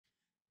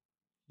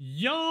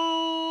Yo,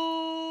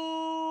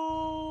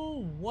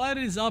 what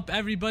is up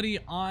everybody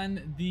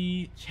on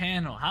the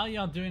channel? How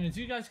y'all doing? As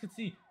you guys can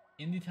see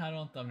in the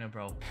title and thumbnail,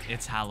 bro,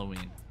 it's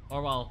Halloween.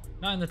 Or well,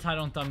 not in the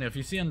title and thumbnail. If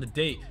you see on the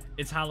date,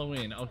 it's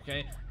Halloween,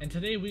 okay? And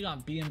today we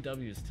got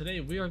BMWs. Today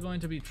we are going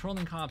to be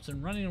trolling cops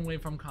and running away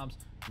from cops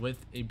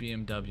with a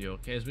BMW,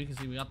 okay? As we can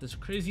see, we got this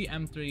crazy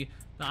M3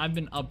 that I've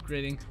been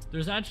upgrading.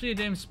 There's actually a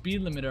damn speed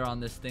limiter on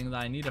this thing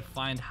that I need to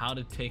find how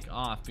to take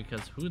off,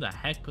 because who the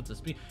heck puts a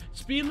speed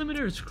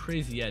limiter? Is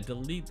crazy. Yeah,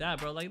 delete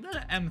that, bro. Like,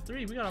 that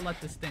M3, we gotta let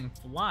this thing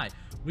fly.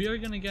 We are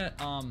gonna get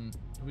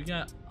we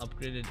got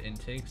upgraded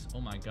intakes. Oh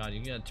my god,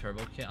 you get a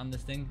turbo kit on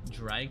this thing.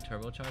 Drag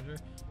turbocharger.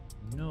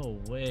 No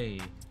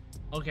way.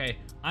 Okay,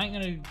 I ain't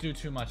gonna do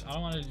too much. I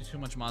don't want to do too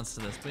much mods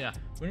to this, but yeah,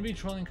 we're gonna be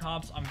trolling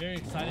cops. I'm very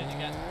excited to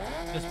get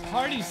this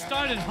party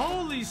started.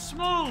 Holy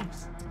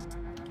smokes!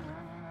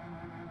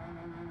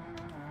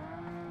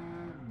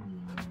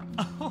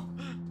 Oh,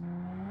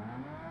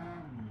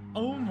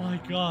 oh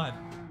my god.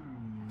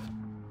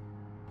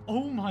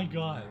 Oh my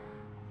god.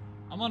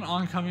 I'm on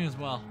oncoming as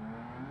well.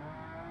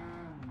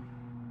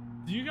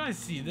 Do you guys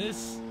see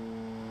this?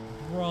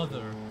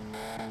 Brother.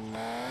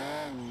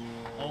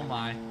 Oh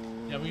my.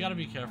 Yeah, we gotta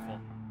be careful.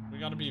 We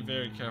gotta be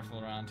very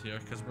careful around here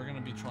because we're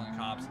gonna be trolling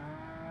cops.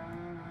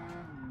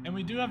 And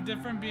we do have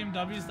different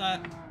BMWs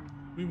that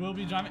we will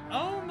be driving.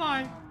 Oh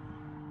my!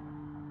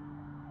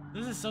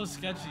 This is so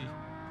sketchy.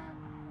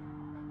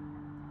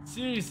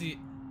 Seriously,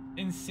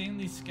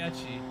 insanely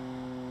sketchy.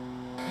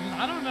 Because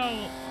I don't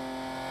know.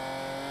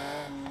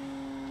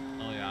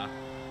 Oh yeah.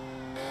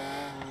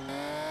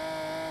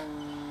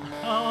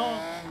 Oh.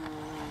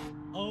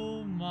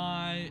 Oh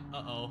my.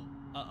 Uh-oh.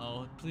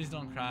 Uh-oh. Please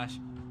don't crash.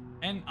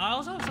 And I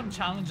also have some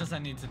challenges I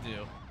need to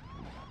do.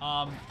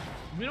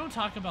 We don't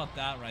talk about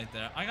that right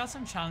there. I got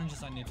some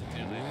challenges I need to do,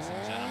 ladies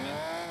and gentlemen.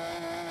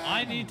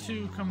 I need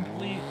to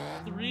complete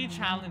 3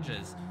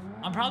 challenges.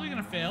 I'm probably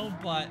gonna fail,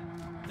 but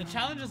the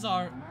challenges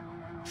are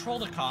troll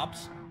the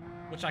cops,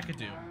 which I could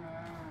do.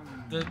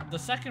 The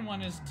second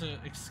one is to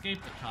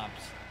escape the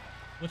cops,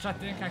 which I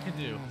think I could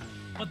do.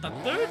 But the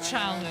third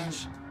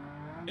challenge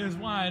is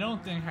one I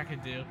don't think I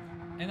could do,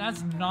 and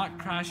that's not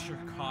crash your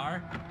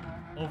car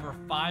over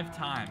 5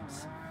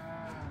 times.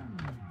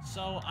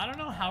 So I don't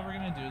know how we're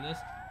gonna do this.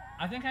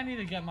 I think I need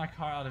to get my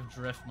car out of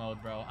drift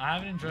mode, bro. I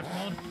have it in drift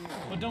mode,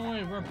 but don't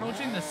worry, we're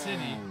approaching the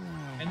city,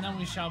 and then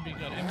we shall be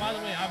good. And by the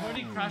way, I've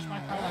already crashed my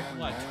car like,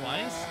 what,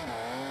 twice?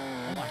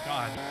 Oh my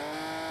god.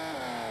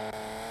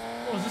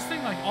 Oh, is this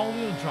thing like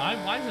all-wheel drive?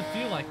 Why does it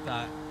feel like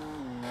that?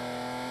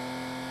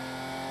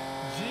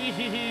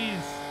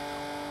 Jeez.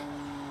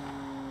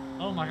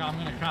 Oh my god, I'm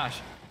gonna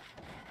crash.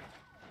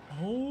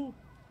 Oh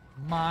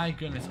my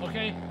goodness.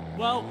 Okay,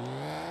 well,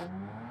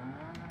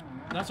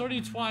 that's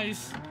already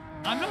twice.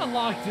 I'm not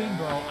locked in,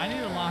 bro. I need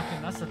to lock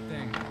in. That's the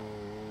thing.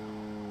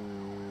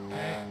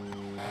 Okay.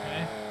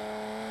 Okay.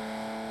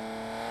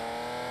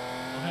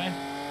 Okay.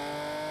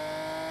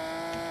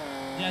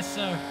 Yes,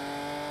 sir.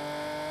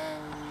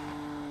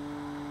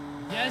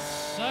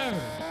 Yes, sir.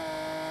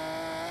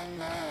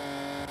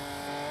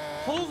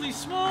 Holy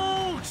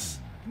smokes!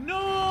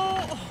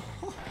 No!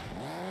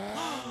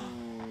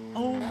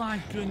 Oh my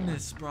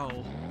goodness, bro.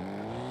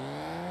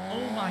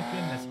 Oh my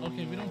goodness.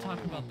 Okay, we don't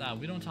talk about that.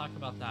 We don't talk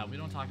about that. We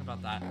don't talk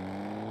about that.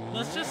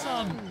 Let's just,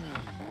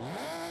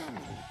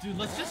 dude,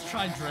 let's just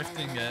try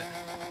drifting it.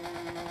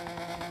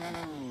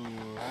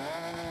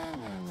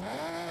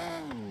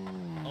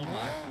 Oh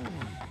my.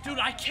 Dude,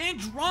 I can't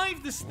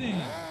drive this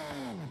thing.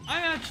 I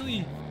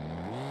actually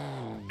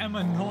am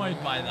annoyed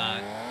by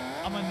that.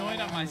 I'm annoyed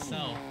at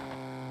myself.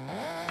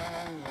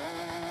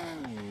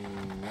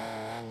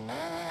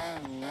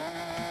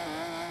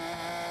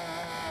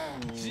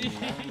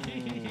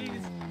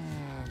 Jeez.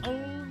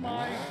 Oh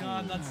my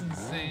god, that's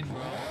insane,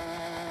 bro.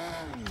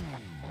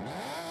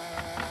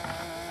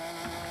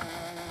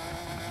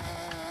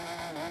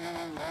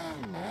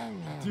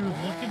 Dude,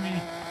 look at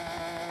me.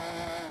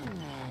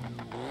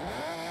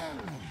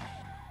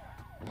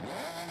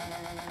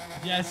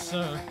 Yes,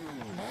 sir.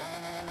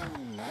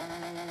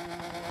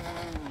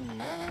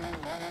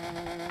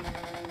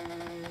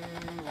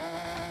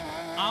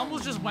 I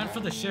almost just went for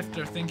the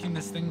shifter thinking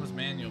this thing was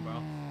manual,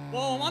 bro.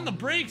 Whoa, I'm on the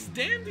brakes.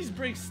 Damn, these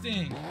brakes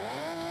sting.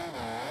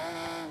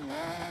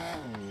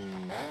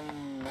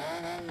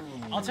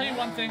 I'll tell you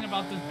one thing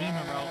about this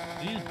Beamer, bro.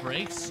 These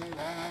brakes,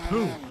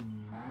 poop.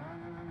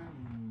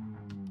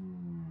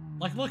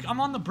 Like, look, I'm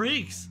on the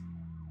brakes.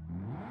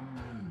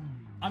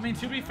 I mean,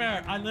 to be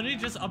fair, I literally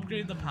just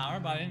upgraded the power,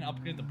 but I didn't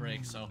upgrade the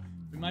brakes, so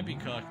we might be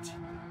cooked.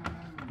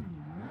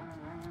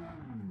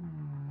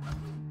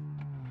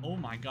 Oh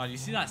my god, you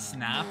see that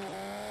snap?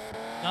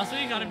 That's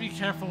why you gotta be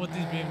careful with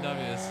these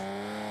BMWs.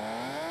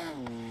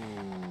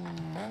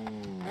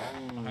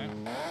 Okay.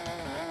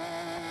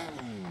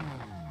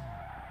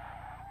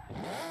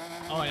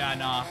 Oh yeah,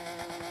 nah.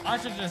 I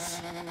should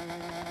just...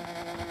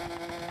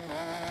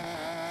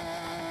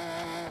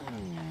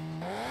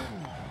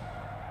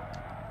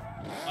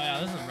 Oh yeah,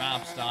 this is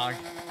raps, dog.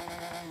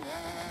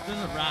 This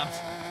is raps.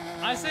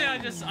 I say I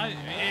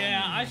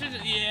should,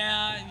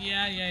 yeah.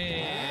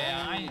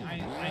 I ain't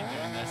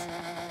doing this.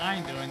 I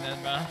ain't doing this,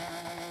 bro.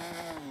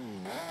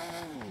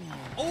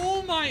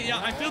 Oh my,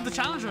 yeah, I failed the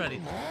challenge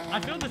already.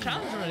 I'm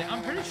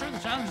pretty sure the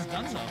challenge is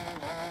done so.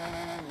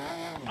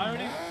 I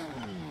already...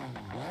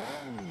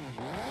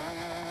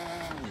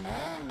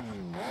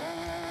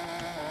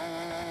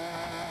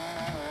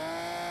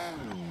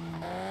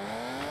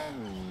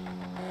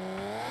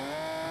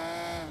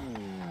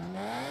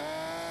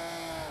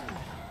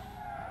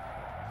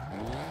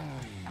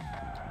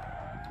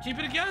 Keep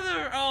it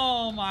together!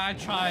 Oh my, I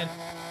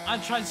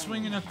tried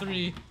swinging a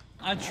 3.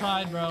 I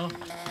tried, bro.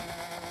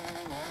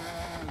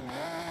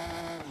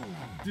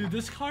 Dude,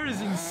 this car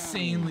is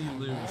insanely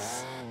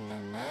loose.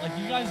 Like,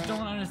 you guys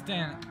don't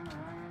understand.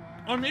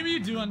 Or maybe you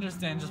do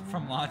understand just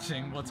from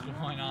watching what's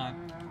going on.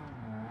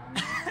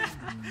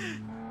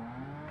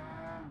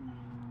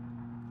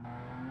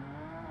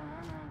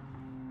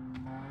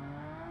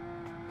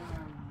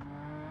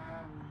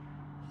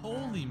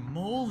 Holy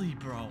moly,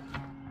 bro.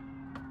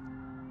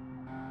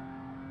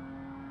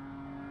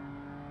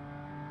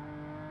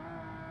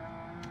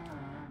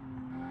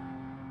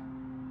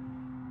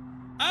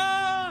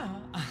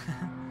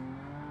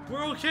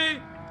 We're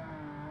okay.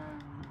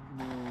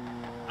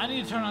 I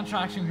need to turn on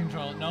traction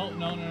control. No.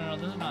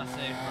 This is not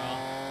safe, bro.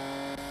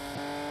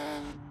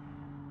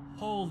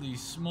 Holy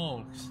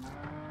smokes.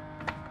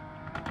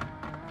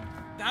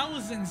 That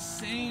was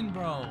insane,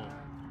 bro.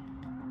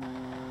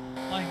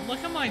 Like,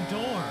 look at my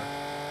door.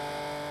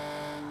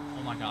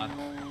 Oh my god.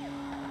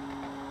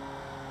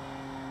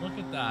 Look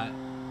at that.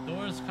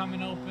 Door's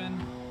coming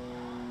open.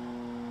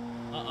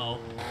 Uh-oh.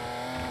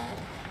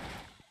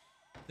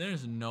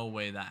 There's no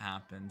way that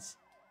happens.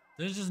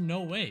 There's just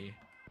no way.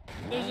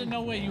 There's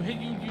no way.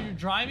 You're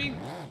driving,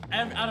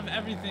 out of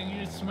everything,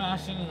 you just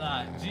smash into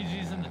that.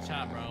 GG's in the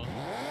chat, bro.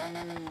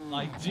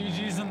 Like,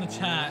 GG's in the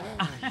chat.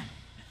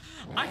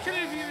 I couldn't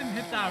have even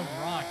hit that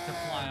rock to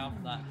fly off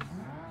of that.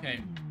 Okay,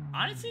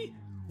 honestly,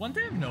 one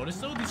thing I've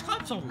noticed though, these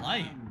cops are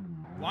light.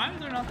 Why are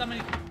there not that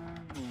many?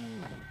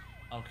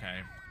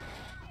 Okay.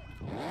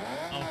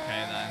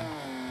 Okay then.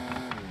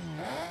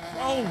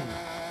 Bro!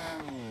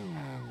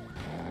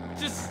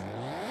 Just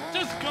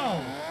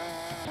go.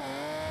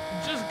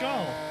 Just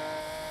go.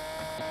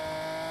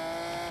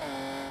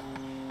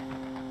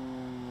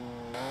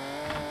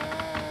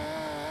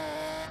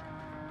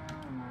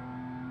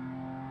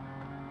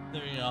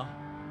 There you go.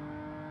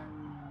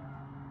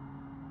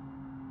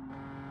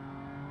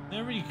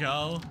 There we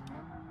go.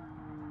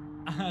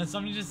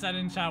 Somebody just said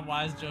in chat,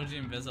 why is Joji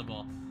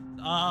invisible?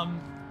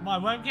 My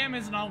webcam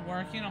is not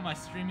working on my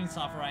streaming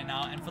software right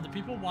now, and for the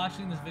people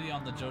watching this video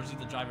on the Joji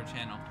the Driver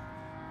channel,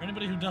 for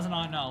anybody who does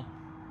not know,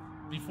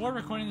 before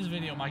recording this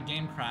video, my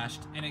game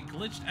crashed, and it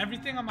glitched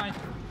everything on my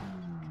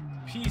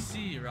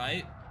PC,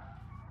 right?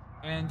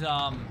 And,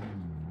 I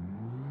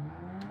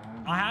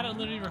had to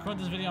literally record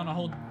this video on a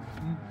whole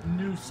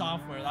new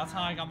software. That's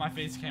how I got my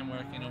face cam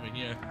working over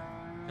here.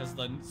 Because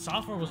the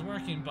software was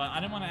working, but I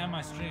didn't want to end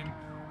my stream.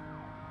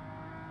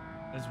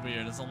 It's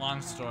weird. It's a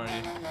long story.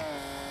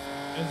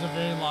 It's a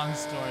very long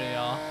story,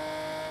 y'all.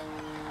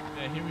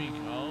 Okay, here we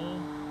go.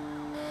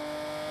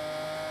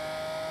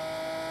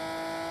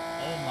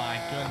 Oh my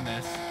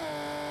goodness.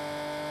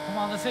 Come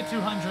on, let's hit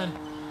 200.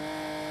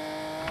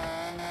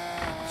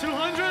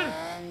 200!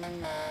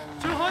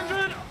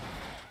 200!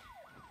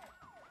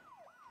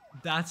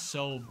 That's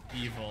so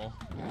evil.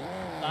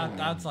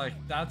 That's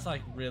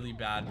like really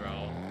bad,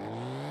 bro.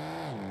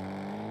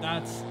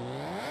 That's...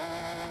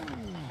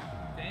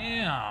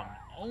 Damn.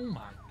 Oh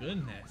my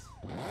goodness.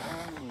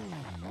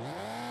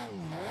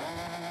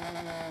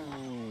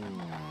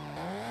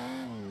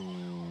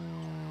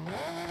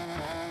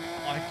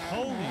 Like,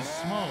 holy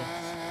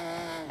smokes.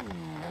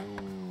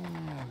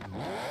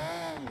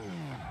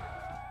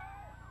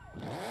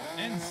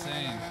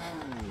 Insane.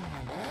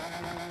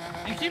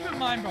 And keep in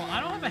mind, bro, I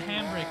don't have a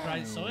handbrake,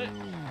 right? So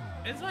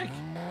it's like...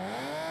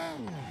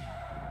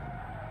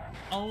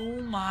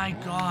 Oh my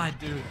god,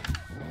 dude.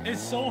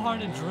 It's so hard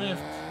to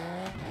drift.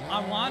 I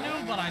want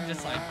to, but I'm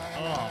just like,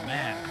 oh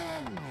man.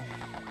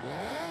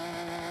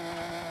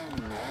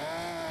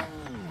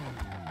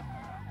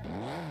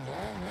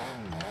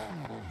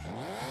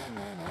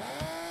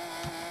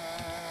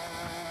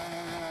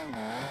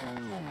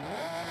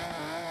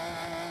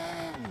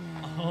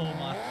 Oh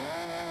my.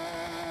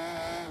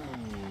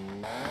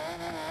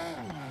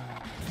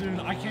 Dude,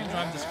 I can't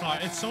drive this car.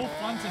 It's so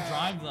fun to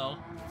drive though.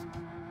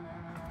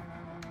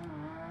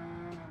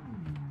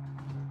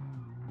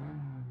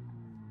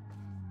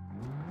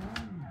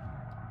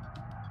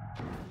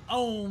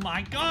 Oh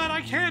my god,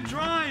 I can't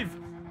drive!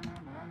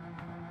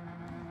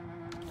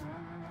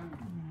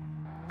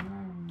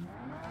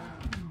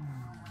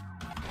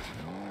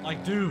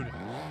 Like, dude.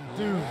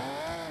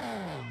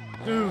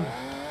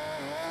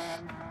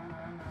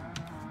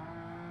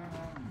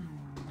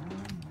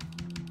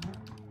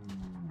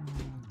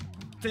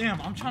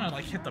 Damn, I'm trying to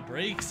like hit the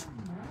brakes.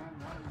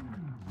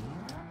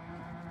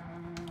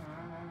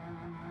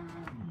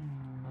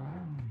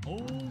 Oh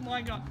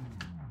my god.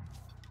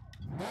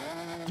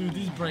 Dude,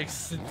 these brakes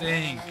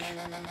stink.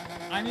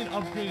 I need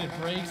upgraded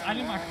brakes. I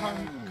need my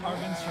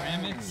carbon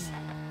ceramics.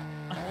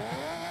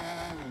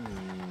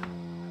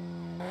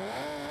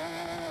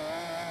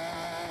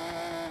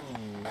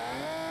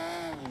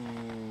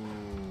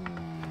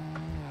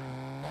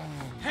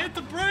 Hit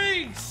the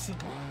brakes!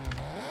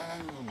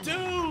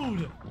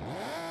 Dude!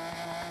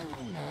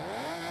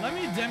 Let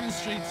me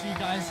demonstrate to you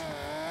guys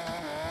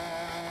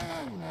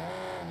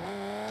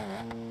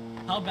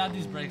how bad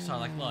these brakes are.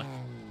 Like, look.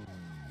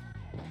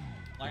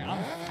 Like,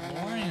 I'm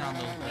flooring on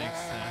those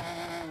brakes there.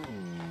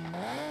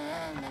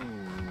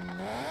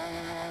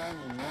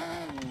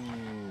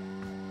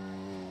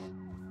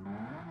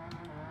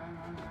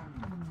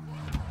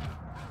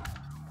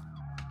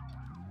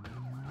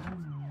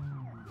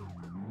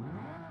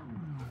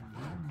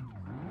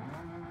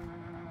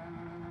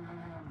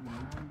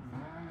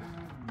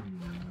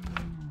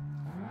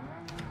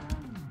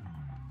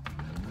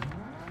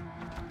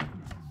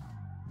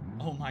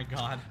 Oh my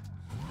god.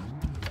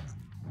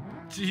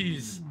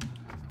 Jeez.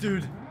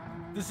 Dude,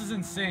 this is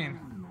insane.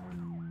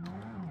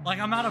 Like,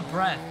 I'm out of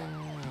breath.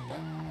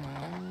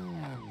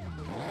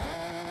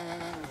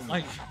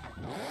 Like,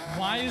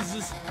 why is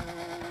this...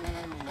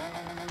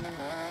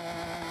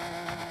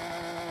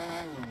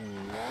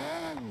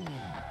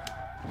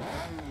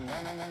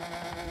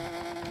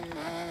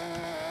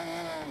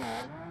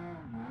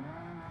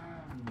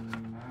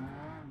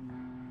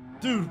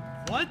 Dude,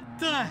 what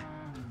the...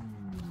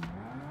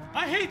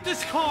 I hate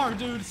this car,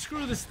 dude.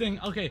 Screw this thing.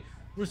 Okay,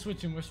 we're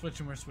switching.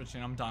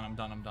 I'm done.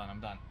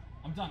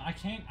 I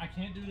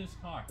can't do this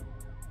car.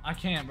 I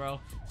can't,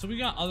 bro. So we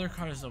got other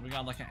cars though. We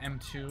got like an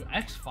M2.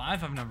 X5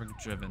 I've never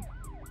driven.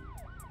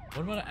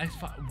 What about an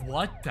X5?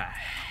 What the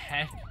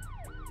heck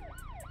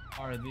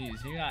are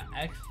these? You got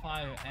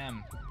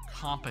X5M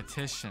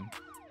competition.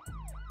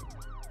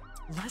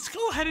 Let's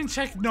go ahead and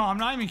check. No, I'm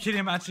not even kidding.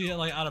 I'm actually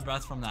like out of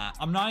breath from that.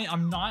 I'm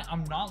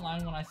not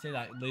lying when I say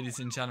that, ladies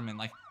and gentlemen.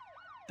 Like,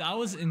 that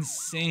was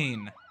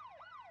insane.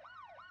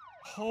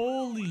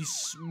 Holy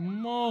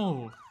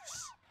smokes.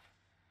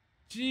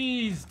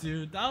 Jeez,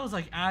 dude. That was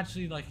like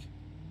actually like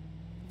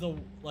the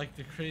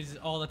crazy.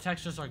 Oh, the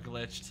textures are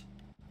glitched.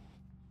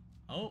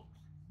 Oh.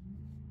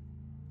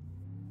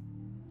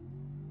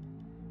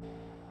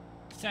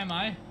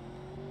 Semi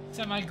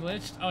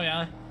glitched. Oh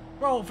yeah.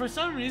 Bro, for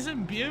some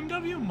reason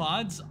BMW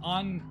mods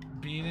on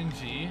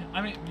BeamNG.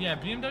 I mean, yeah,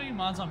 BMW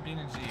mods on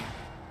BeamNG.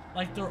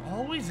 Like, they're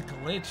always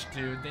glitched,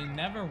 dude. They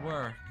never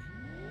work.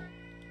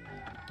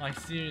 Like,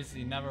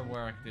 seriously, never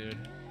work, dude.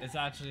 It's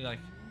actually, like,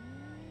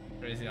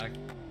 crazy. Like,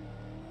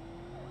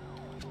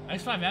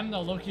 X5M,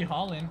 though, low-key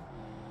hauling.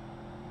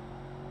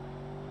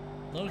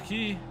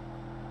 Low-key.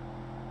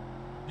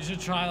 You should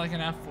try, like,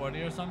 an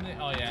F40 or something.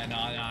 Oh, yeah, no,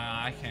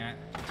 I can't.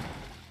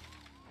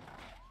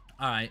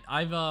 Alright,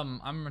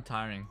 I'm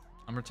retiring.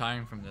 I'm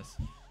retiring from this.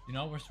 You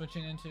know what we're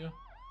switching into?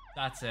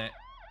 That's it.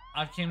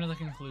 I've came to the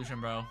conclusion,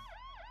 bro.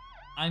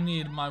 I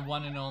need my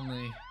one and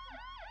only,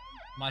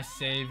 my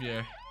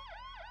savior,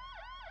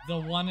 the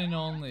one and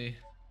only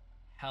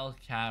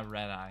Hellcat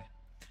Red-Eye.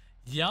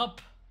 Yup,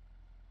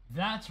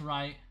 that's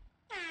right.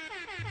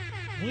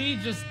 We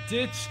just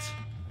ditched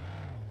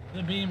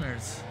the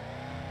Beamers.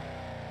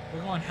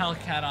 We're going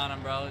Hellcat on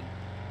them, bro.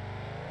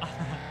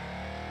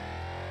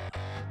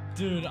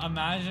 Dude,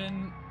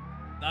 imagine,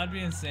 that'd be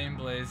insane,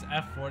 Blaze.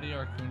 F40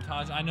 or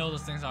Countach. I know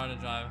those things are hard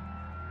to drive.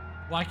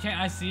 Why can't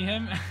I see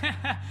him?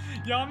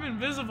 Yo, I'm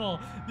invisible.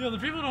 Yo, the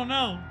people don't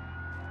know.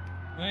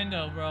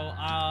 Window, bro.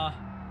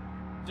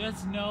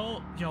 Just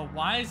know. Yo,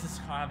 why does this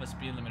car have a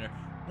speed limiter?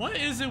 What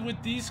is it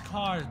with these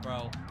cars,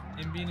 bro?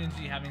 In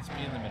BeamNG having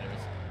speed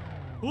limiters?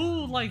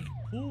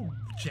 Who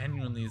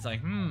genuinely is like,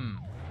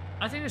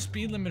 I think a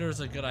speed limiter is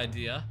a good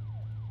idea.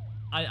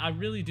 I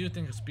really do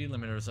think a speed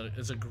limiter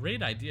is a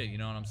great idea, you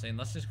know what I'm saying?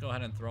 Let's just go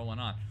ahead and throw one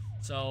on.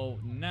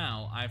 So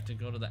now I have to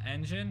go to the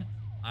engine.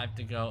 I have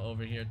to go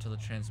over here to the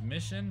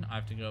transmission. I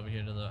have to go over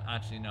here to the...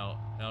 Actually, no.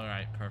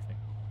 Alright, perfect.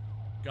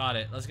 Got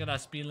it. Let's get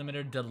that speed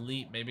limiter.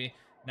 Delete, baby.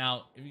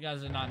 Now, if you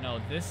guys did not know,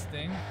 this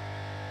thing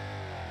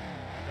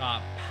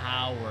got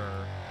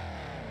power.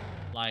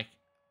 Like,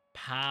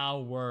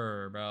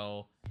 power,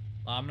 bro.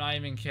 I'm not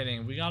even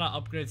kidding. We gotta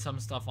upgrade some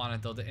stuff on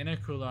it, though. The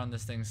intercooler on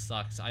this thing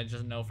sucks. I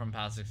just know from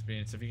past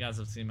experience. If you guys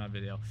have seen my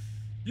video,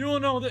 you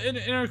will know the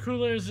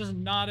intercooler is just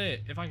not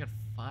it. If I could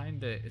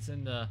find it, it's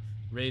in the...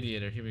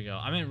 radiator. Here we go.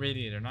 I meant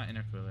radiator, not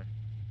intercooler.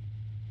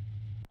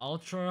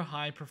 Ultra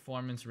high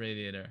performance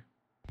radiator.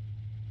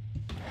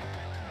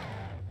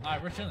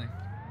 Alright, we're chilling.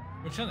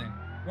 We're chilling.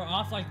 We're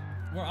off like...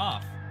 We're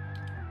off.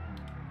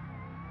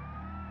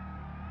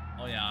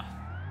 Oh yeah.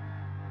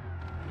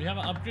 We have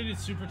an upgraded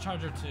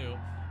supercharger too.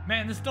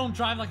 Man, this don't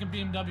drive like a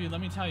BMW,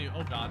 let me tell you.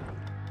 Oh god.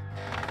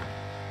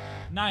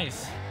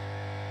 Nice.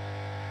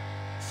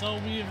 So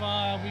we've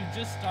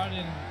just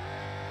started...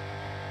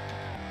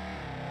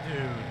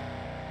 Dude.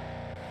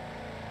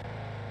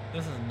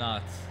 This is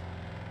nuts.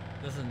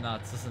 This is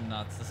nuts. This is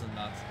nuts. This is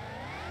nuts.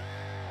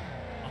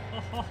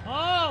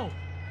 Oh!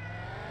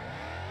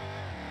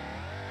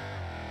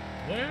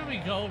 Where do we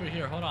go over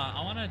here? Hold on.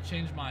 I want to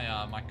change my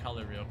my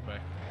color real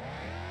quick.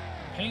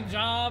 Paint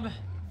job.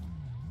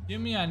 Give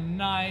me a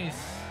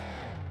nice,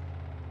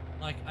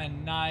 like a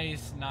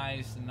nice.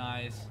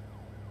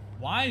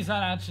 Why is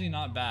that actually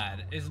not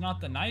bad? It's not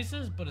the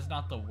nicest, but it's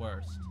not the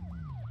worst.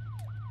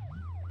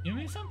 Give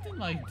me something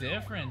like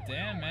different.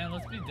 Damn, man,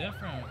 let's be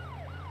different.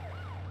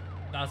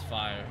 That's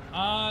fire.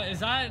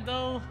 Is that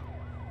though?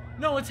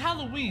 No, it's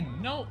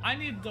Halloween. No, I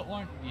need the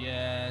orange.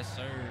 Yes,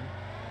 sir.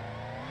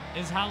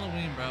 It's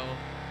Halloween, bro.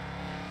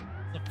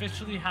 It's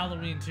officially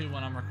Halloween too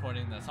when I'm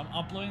recording this. I'm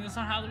uploading this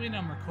on Halloween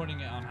and I'm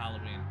recording it on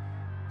Halloween.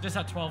 Just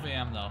at 12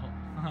 a.m. though.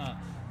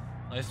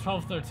 Like it's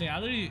 12:13. I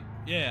literally,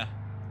 yeah.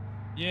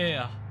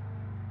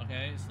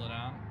 Okay, slow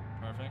down.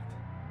 Perfect.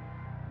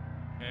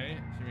 Okay,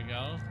 here we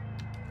go.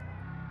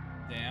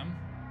 Damn.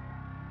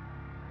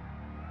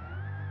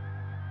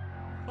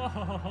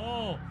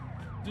 Oh,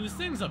 dude, this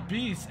thing's a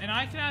beast, and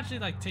I can actually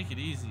like take it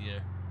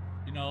easier.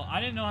 You know, I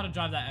didn't know how to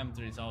drive that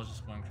M3, so I was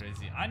just going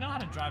crazy. I know how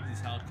to drive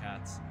these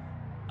Hellcats,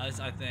 as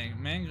I think.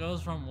 Man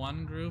goes from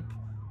one group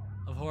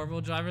of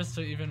horrible drivers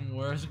to even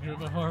worse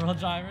group of horrible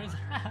drivers.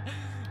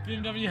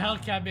 BMW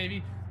Hellcat,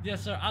 baby.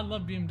 Yes, sir. I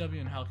love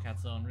BMW and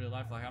Hellcats though in real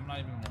life. Like, I'm not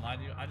even gonna lie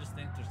to you. I just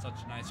think they're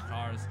such nice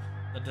cars.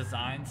 The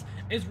designs.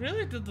 It's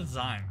really the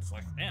designs,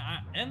 like,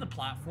 and the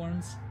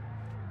platforms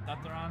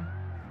that they're on.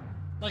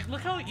 Like,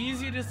 look how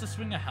easy it is to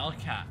swing a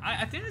Hellcat.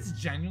 I think it's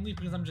genuinely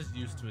because I'm just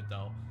used to it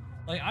though.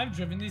 Like, I've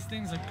driven these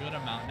things a good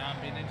amount now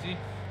in BeamNG,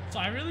 so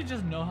I really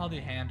just know how they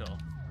handle.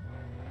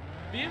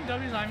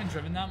 BMW's not even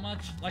driven that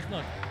much. Like,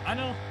 look, I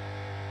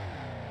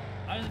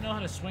just know how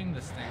to swing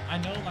this thing. I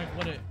know like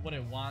what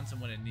it wants and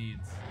what it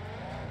needs.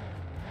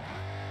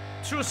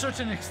 To a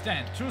certain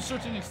extent.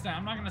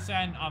 I'm not gonna say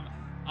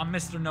I'm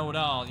Mr.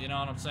 Know-It-All, you know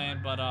what I'm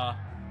saying? But I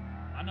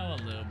know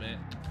a little bit.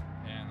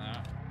 And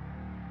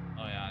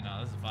oh yeah, I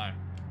know, this is fire.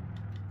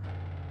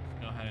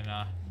 Let's go ahead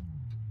and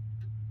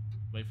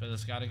wait for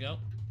this guy to go.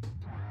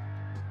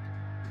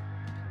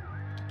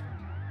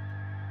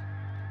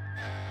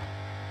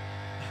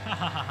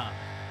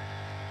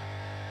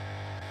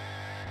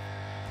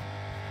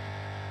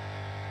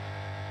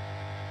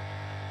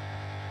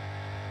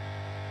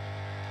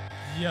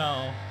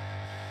 Yo.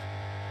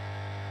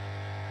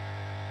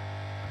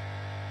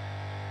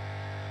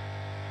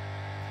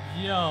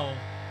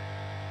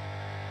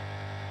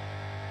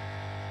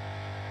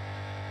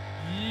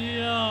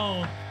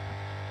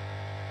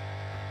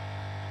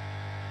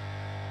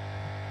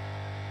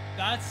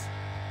 That's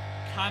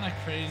kind of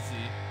crazy.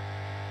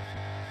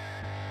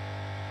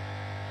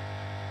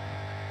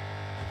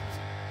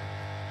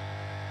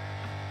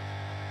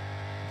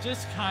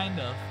 Just kind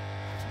of.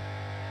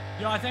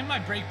 Yo, I think my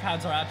brake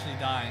pads are actually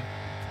dying.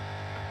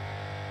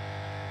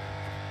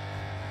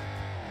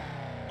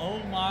 Oh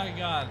my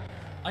god.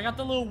 I got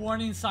the little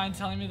warning sign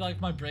telling me like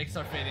my brakes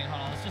are fading.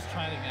 Hold on, let's just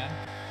try it again.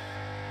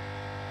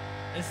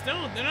 It's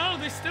still, no,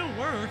 they still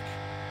work.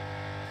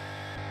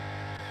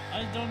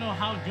 I don't know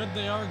how good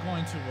they are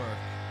going to work.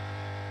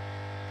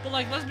 But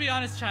like, let's be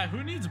honest, chat,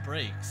 who needs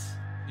brakes?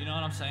 You know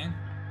what I'm saying?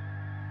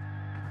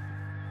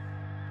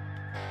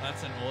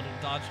 That's an old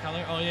Dodge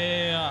color. Oh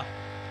yeah.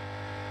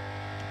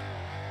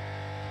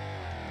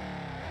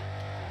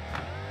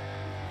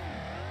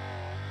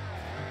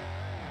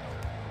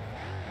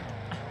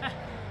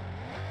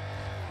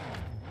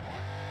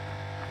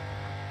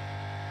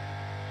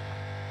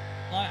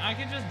 Like, I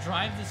could just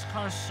drive this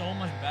car so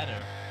much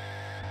better.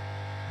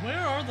 Where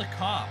are the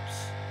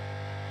cops?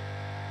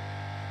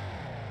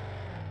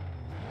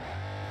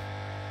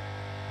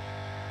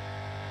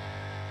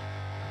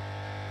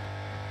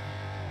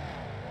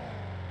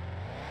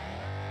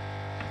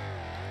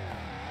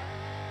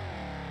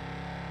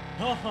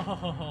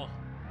 Oh,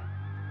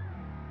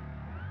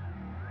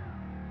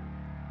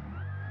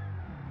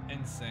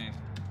 insane.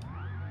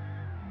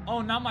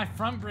 Oh, now my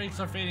front brakes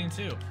are fading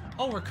too.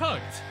 Oh, we're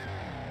cooked.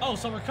 Oh,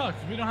 so we're cooked.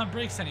 We don't have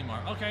brakes anymore.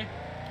 Okay.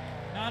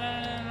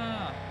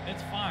 No.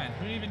 It's fine.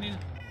 Who even needs...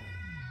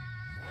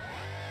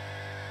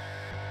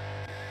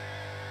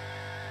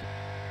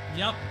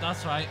 Yep,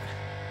 that's right.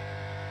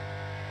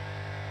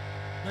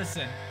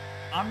 Listen,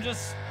 I'm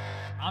just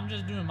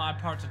doing my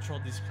part to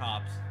troll these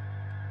cops.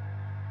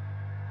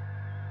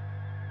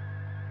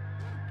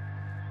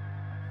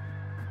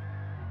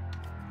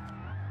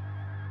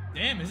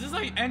 Damn, is this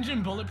like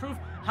engine bulletproof?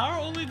 How are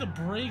only the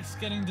brakes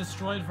getting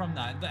destroyed from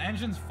that? The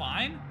engine's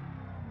fine?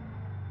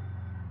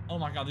 Oh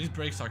my god, these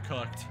brakes are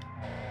cooked.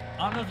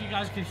 I don't know if you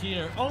guys could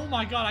hear. Oh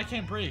my god, I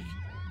can't brake.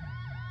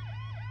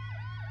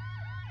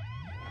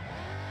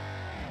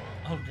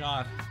 Oh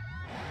god.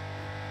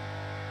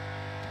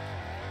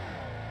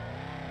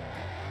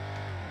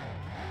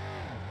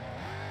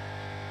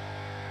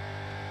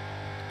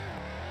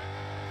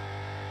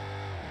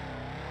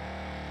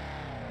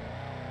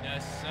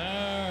 Yes,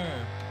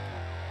 sir.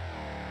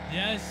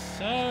 Yes,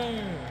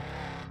 sir.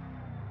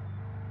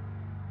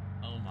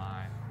 Oh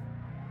my.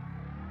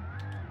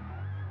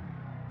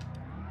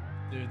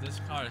 Dude, this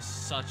car is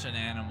such an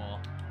animal.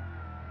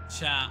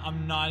 Chat,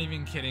 I'm not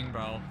even kidding,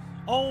 bro.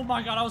 Oh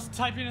my god, I was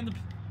typing in the...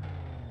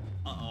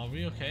 Uh-oh, are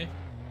we okay?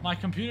 My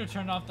computer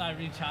turned off the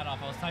read chat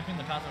off. I was typing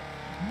the password.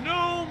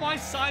 No, my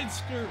side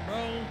skirt,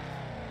 bro.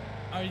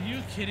 Are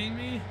you kidding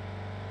me?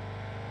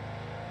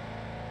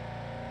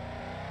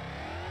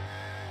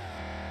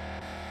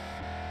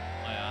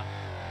 Oh yeah.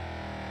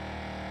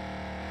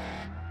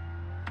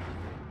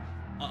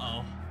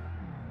 Uh-oh.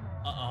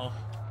 Uh-oh.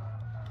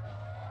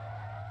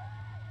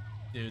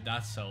 Dude,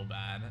 that's so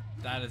bad.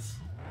 That is...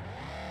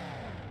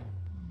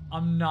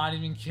 I'm not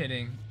even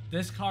kidding.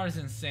 This car is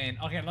insane.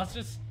 Okay, let's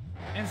just...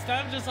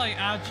 Instead of just like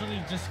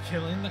actually just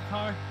killing the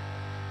car,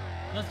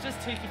 let's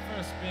just take it for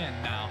a spin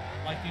now.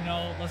 Like, you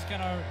know, let's get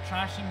our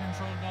trashing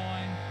control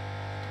going.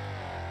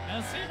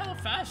 And see how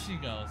fast she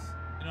goes.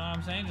 You know what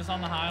I'm saying? Just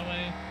on the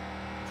highway,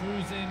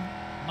 cruising,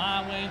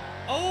 my way.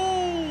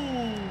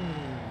 Oh!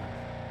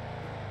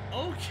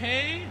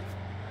 Okay.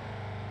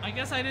 I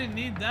guess I didn't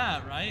need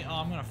that, right? Oh,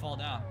 I'm gonna fall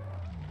down.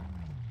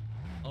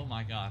 Oh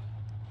my god.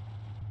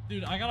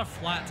 Dude, I got a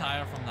flat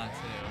tire from that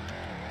too.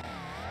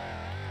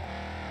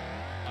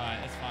 Alright,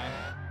 it's fine.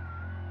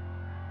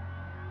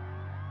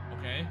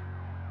 Okay.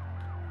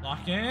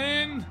 Lock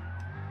in!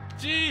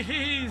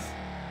 Jeez!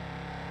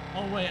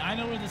 Oh wait, I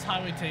know where this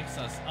highway takes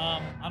us.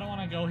 I don't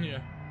want to go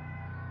here.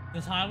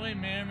 This highway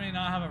may or may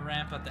not have a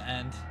ramp at the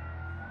end.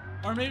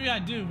 Or maybe I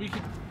do. We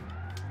could...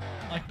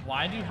 Like,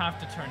 why do you have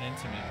to turn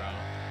into me, bro?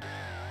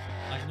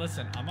 Like,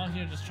 listen, I'm out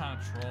here just trying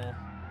to troll.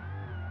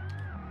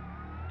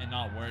 And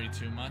not worry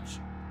too much.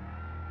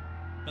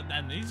 But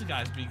then these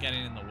guys be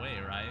getting in the way,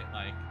 right?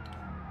 Like,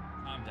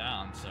 calm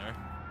down, sir.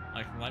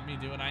 Like, let me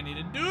do what I need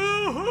to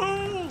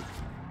do!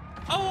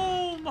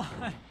 Oh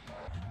my...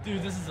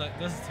 Dude, this is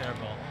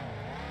terrible.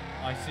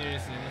 Like,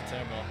 seriously, this is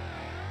terrible.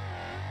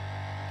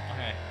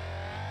 Okay.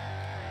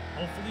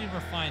 Hopefully we're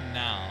fine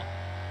now.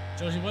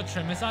 Josie, what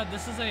trim is that?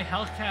 This is a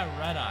Hellcat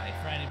Red Eye,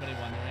 for anybody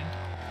wondering.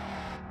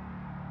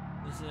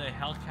 This is a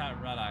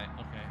Hellcat Red Eye.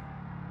 Okay.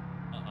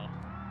 Uh-oh.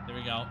 There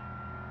we go.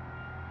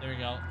 There we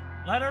go.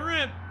 Let her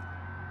rip!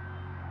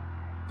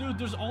 Dude,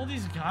 there's all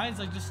these guys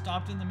like just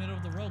stopped in the middle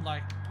of the road.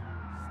 Like,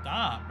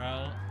 stop,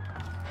 bro.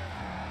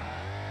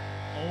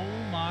 Oh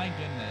my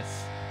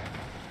goodness.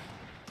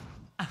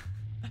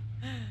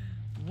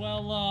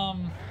 Well, I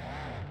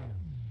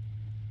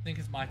think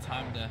it's my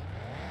time to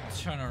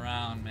turn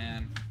around,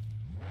 man.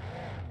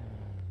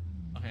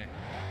 Okay,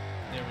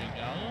 there we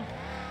go.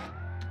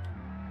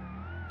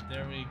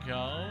 There we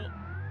go.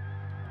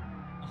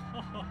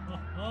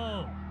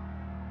 Oh,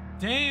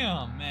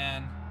 damn,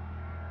 man.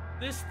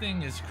 This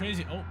thing is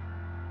crazy. Oh,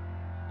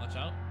 watch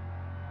out.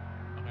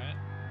 Okay.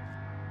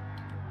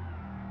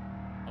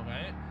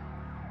 Okay.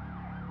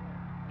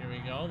 Here we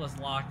go. Let's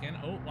lock in.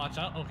 Oh, watch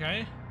out.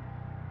 Okay.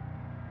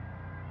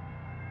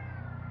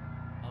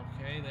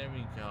 Okay, there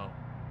we go.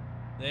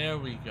 There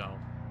we go.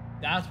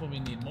 That's what we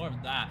need. More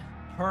of that.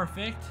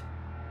 Perfect.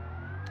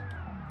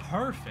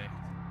 Perfect.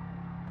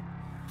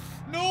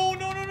 No,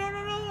 no, no, no,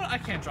 no, no. I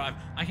can't drive.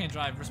 I can't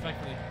drive.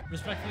 Respectfully.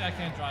 Respectfully, I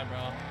can't drive,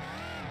 bro.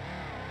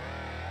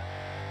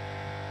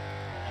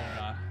 Oh,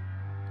 God.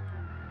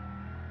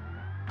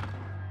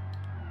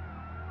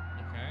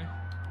 Okay.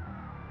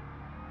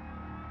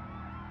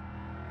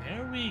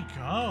 There we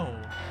go.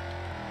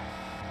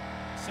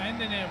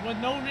 Sending it with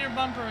no rear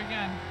bumper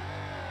again.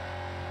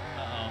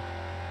 Uh-oh.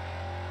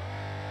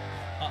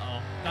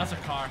 Uh-oh. That's a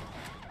car.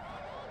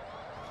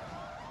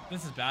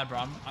 This is bad,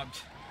 bro.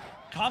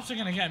 Cops are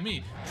gonna get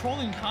me.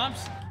 Trolling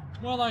cops?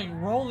 More like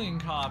rolling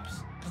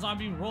cops. Because I'll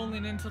be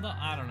rolling into the...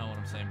 I don't know what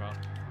I'm saying, bro.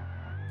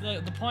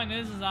 The point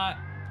is that...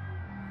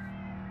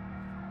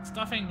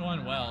 Stuff ain't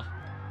going well.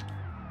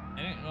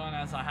 It ain't going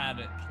as I had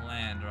it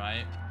planned,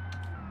 right?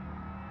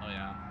 Oh,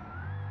 yeah.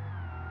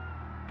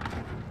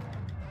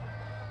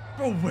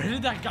 Bro, where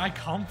did that guy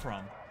come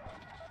from?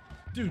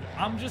 Dude,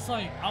 I'm just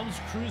like... I was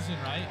cruising,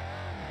 right?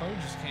 Bro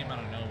just came out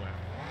of nowhere.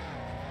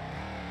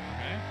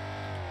 Okay.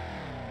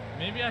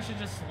 Maybe I should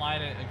just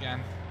slide it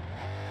again.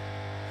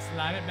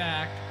 Slide it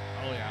back.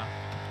 Oh, yeah.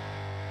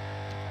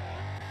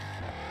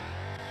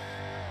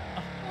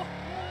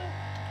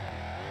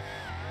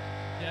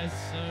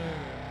 Yes, sir.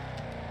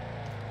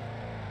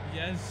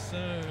 Yes,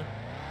 sir.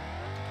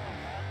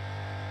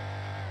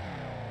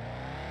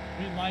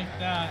 We like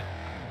that.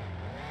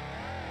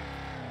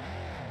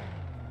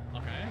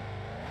 Okay.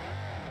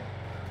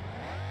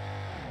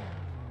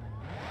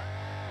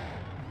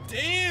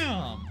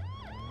 Damn!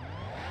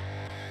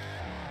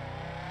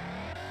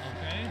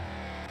 Okay.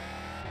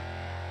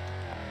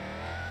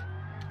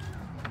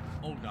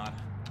 Oh, God.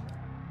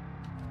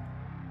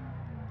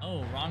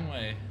 Oh, wrong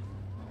way.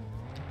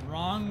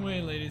 Wrong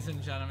way, ladies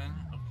and gentlemen.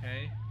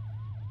 Okay.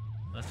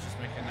 Let's just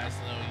make a nice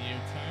little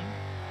U-turn.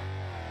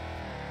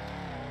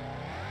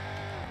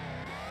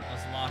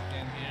 Let's lock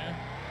in here.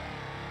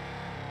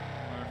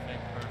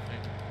 Perfect,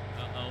 perfect.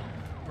 Uh-oh.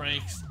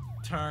 Brakes.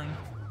 Turn.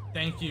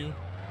 Thank you.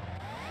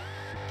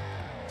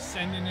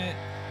 Sending it.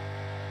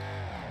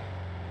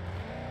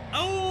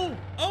 Oh!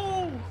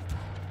 Oh!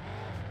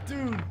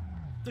 Dude,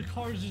 the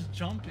car's just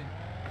jumping.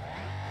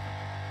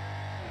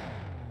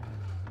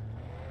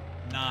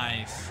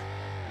 Nice.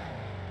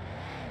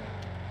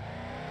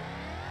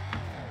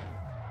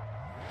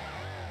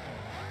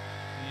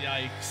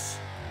 Yikes.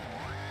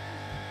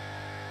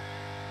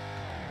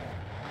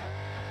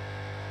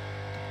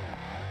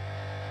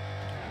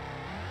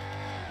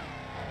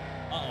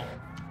 Uh-oh.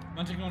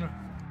 Magic owner.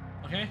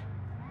 Okay.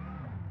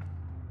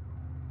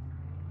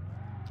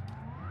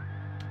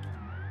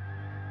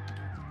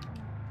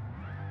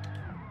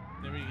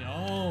 There we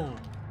go.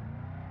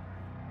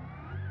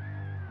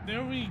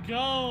 There we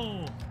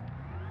go.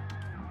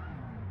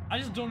 I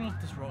just don't know if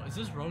this road... Is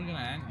this road gonna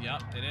end?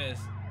 Yep, it is.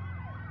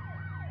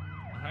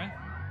 Okay.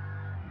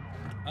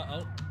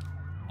 Uh-oh.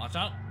 Watch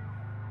out.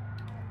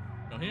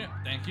 Go here.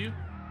 Thank you.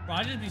 Bro,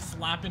 I just be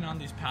slapping on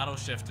these paddle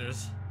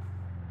shifters.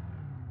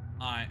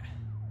 Alright.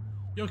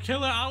 Yo,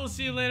 killer, I will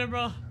see you later,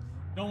 bro.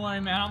 Don't worry,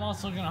 man. I'm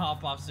also gonna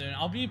hop off soon.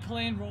 I'll be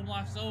playing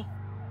Roblox, though,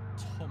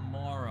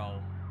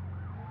 tomorrow.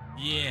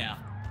 Yeah.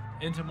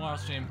 In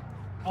tomorrow's stream.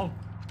 Oh.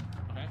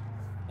 Okay.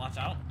 Watch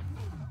out.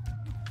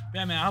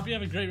 Yeah, man. I hope you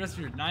have a great rest of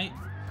your night.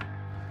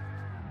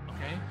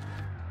 Okay.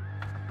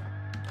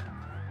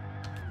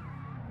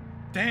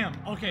 Damn.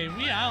 Okay,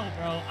 we out,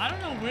 bro. I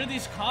don't know where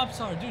these cops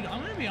are. Dude, I'm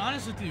gonna be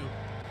honest with you.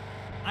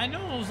 I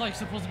know I was, like,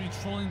 supposed to be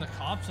trolling the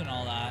cops and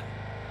all that.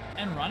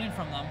 And running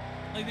from them.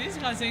 Like, these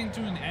guys ain't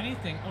doing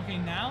anything. Okay,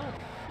 now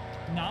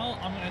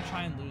I'm gonna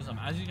try and lose them.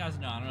 As you guys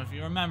know, I don't know if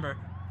you remember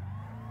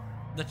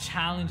the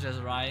challenges,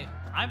 right?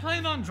 I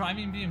planned on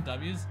driving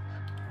BMWs.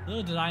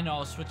 Little did I know I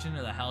was switching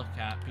to the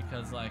Hellcat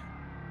because, like,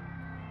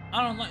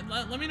 I don't like.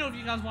 Let me know if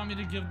you guys want me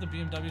to give the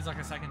BMWs like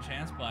a second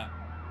chance, but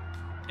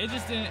it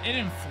just didn't. It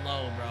didn't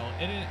flow, bro.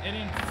 It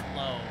didn't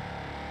flow.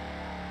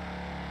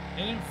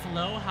 It didn't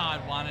flow how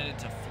I wanted it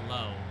to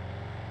flow.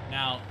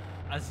 Now,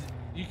 as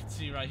you can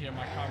see right here,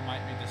 my car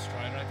might be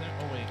destroyed right there.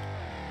 Oh wait,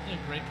 this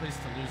is a great place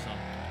to lose them.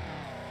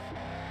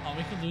 Oh,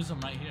 we could lose them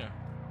right here.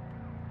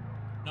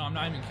 No, I'm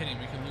not even kidding.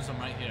 We could lose them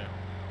right here.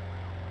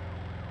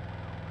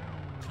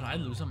 Could I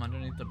lose them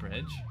underneath the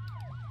bridge?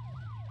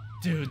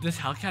 Dude, this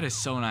Hellcat is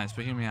so nice,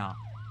 but hear me out.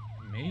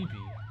 Maybe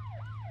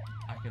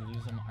I could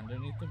lose them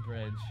underneath the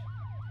bridge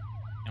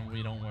and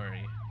we don't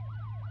worry.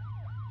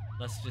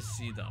 Let's just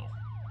see though.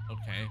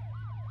 Okay.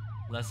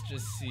 Let's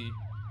just see.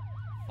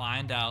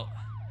 Find out.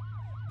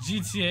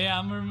 GTA,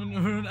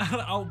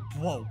 oh,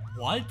 whoa,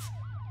 what?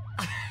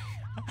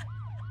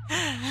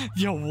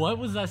 Yo, what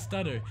was that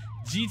stutter?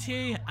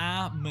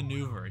 GTA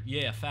maneuver.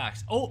 Yeah,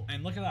 facts. Oh,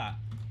 and look at that.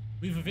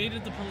 We've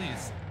evaded the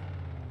police.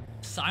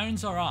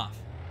 Sirens are off.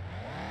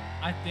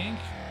 I think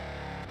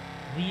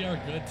we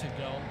are good to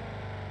go.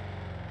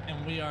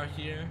 And we are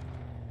here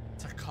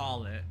to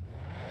call it.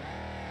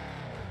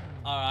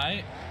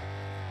 Alright.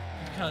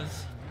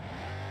 Because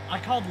I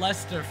called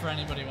Lester, for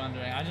anybody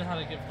wondering. I just had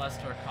to give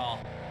Lester a call.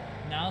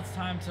 Now it's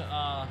time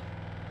to,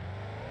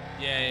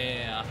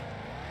 yeah.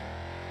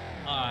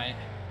 Alright.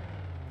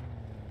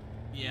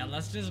 Yeah,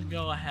 let's just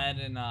go ahead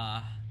and,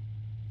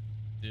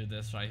 do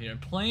this right here.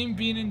 Playing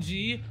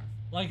BeamNG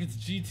like it's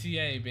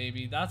GTA,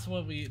 baby. That's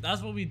what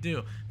we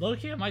do.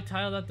 Low-key, I might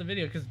title that the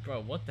video, because, bro,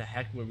 what the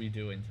heck were we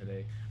doing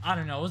today? I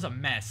don't know. It was a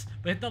mess.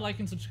 But hit the like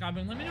and subscribe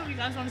button. Let me know if you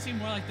guys want to see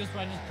more like this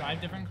where I just drive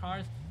different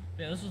cars.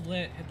 But yeah, this was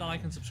lit. Hit the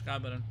like and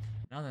subscribe button.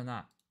 And other than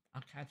that,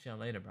 I'll catch y'all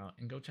later, bro.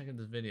 And go check out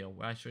this video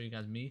where I show you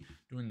guys me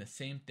doing the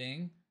same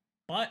thing.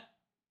 But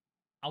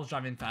I was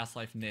driving Fast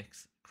Life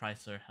Nick's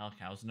Chrysler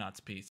Hellcat. I was nuts. Peace.